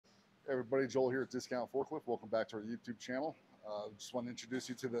Everybody, Joel here at Discount Forklift. Welcome back to our YouTube channel. Just want to introduce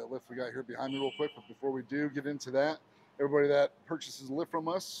you to the lift we got here behind me real quick. But before we do get into that, everybody that purchases a lift from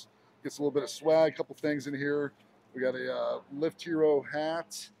us gets a little bit of swag, a couple things in here. We got a Lift Hero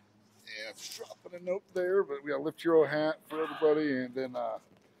hat. And just dropping a note there, but we got a Lift Hero hat for everybody, and then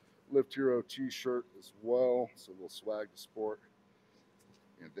Lift Hero t-shirt as well. So a little swag to sport.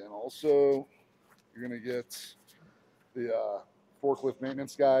 And then also, you're going to get the forklift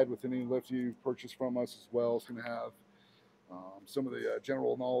maintenance guide with any lift you purchase from us as well. It's going to have some of the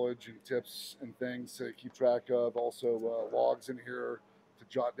general knowledge and tips and things to keep track of. Also logs in here to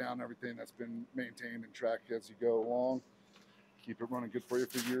jot down everything that's been maintained and tracked as you go along. Keep it running good for you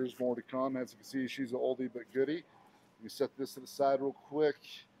for years more to come. As you can see, she's an oldie but goodie. You set this to the side real quick,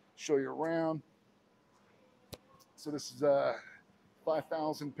 show you around. So this is a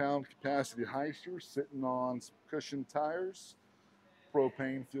 5,000 pound capacity HYSTER sitting on some cushioned tires.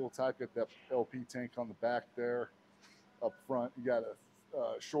 Propane fuel type, got that LP tank on the back there. Up front, you got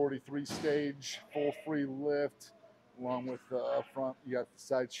a shorty 3-stage full free lift, along with up front you got the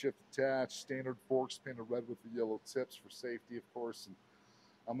side shift attached, standard forks painted red with the yellow tips for safety, of course. And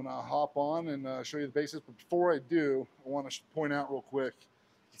I'm gonna hop on and show you the basics, but before I do, I want to point out real quick,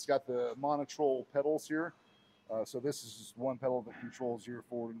 it's got the Monotrol pedals here. So this is just one pedal that controls your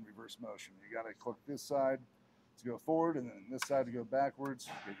forward and reverse motion. You got to click this side to go forward, and then this side to go backwards.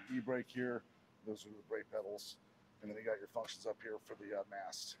 You get your e-brake here. Those are the brake pedals. And then you got your functions up here for the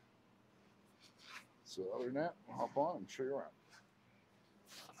mast. So other than that, I'll hop on and show you around.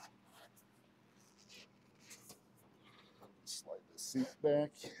 Slide the seat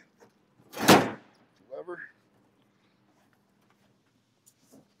back. Lever.